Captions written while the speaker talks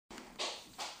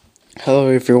Hello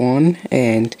everyone,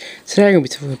 and today I'm going to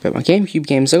be talking about my Gamecube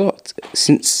games I got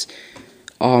since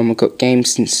I got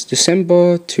games since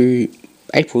December to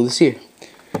April this year.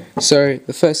 So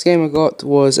the first game I got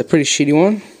was a pretty shitty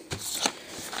one,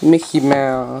 Mickey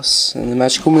Mouse and the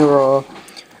Magical Mirror.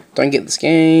 Don't get this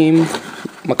game.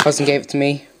 My cousin gave it to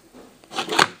me.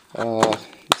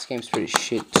 This game's pretty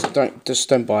shit. Just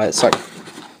don't buy it. It's like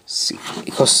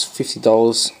it costs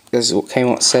 $50. That's what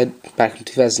Kmart said back in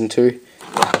 2002.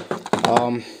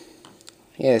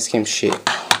 Yeah, this game's shit,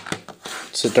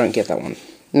 so don't get that one.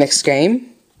 Next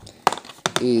game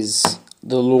is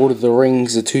The Lord of the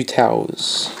Rings, The Two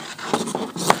Towers.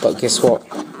 But guess what?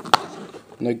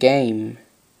 No game.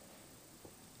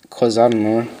 Because, I don't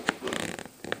know.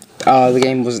 The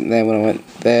game wasn't there when I went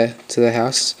there to the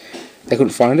house. They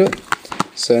couldn't find it.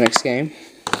 So, next game.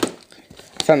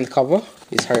 I found the cover.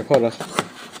 It's Harry Potter.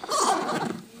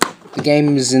 The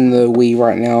game is in the Wii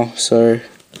right now, so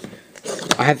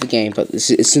I have the game, but it's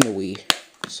in the Wii.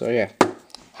 So yeah,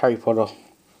 Harry Potter.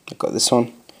 I got this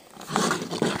one.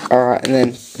 Alright, and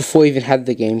then before I even had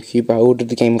the GameCube, I ordered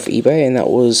the game off eBay, and that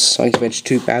was Sonic Adventure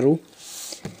 2 Battle.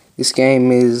 This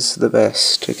game is the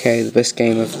best, okay? The best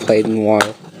game I've played in a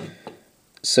while.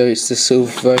 So it's the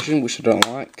silver version, which I don't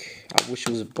like. I wish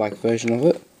it was a black version of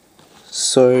it.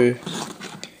 So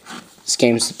this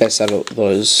game's the best out of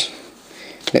those.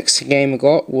 Next game I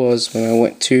got was when I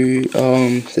went to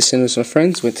the cinemas with my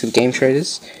friends, went to the Game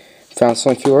Traders, found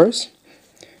Sonic Heroes.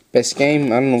 Best game. I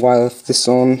don't know why I left this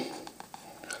on.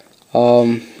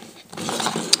 Once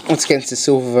again, it's the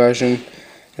silver version,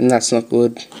 and that's not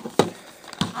good.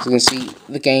 As you can see,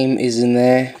 the game is in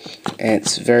there, and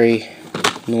it's very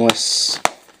nice.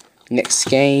 Next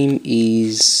game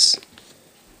is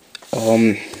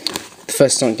the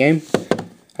first Sonic game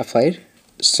I played,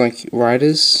 Sonic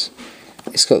Riders.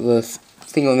 It's got the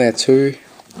thing on there too.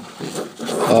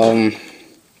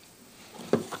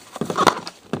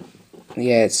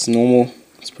 Yeah, it's normal.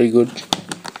 It's pretty good.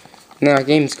 Now,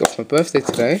 games got for my birthday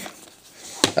today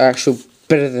are actually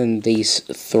better than these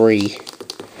three.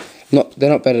 They're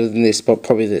not better than this, but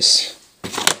probably this.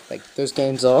 Like, those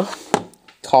games are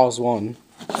Cars 1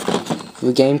 for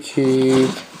the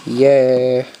GameCube.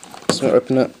 Yeah, just gonna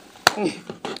open it.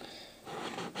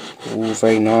 Ooh,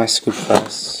 very nice, good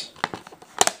price.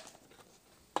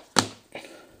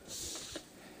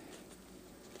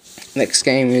 Next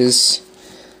game is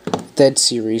Dead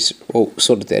series, well,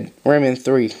 sort of dead. Rayman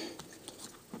 3.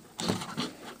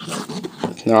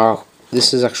 No,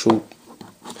 this is actually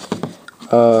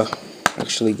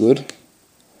good.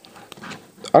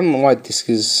 I don't know why disc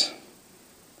is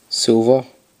silver.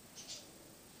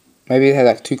 Maybe they had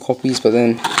like 2 copies, but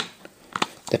then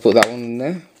they put that one in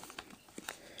there.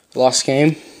 Last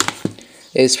game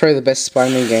is probably the best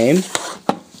Spider-Man game,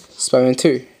 Spider-Man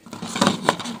 2.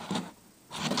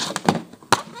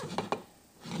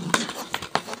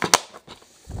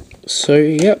 So,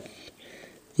 yep,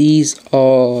 these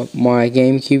are my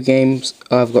GameCube games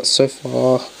I've got so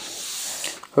far.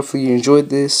 Hopefully you enjoyed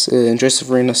this, and Joseph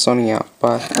Arena signing out.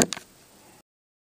 Bye.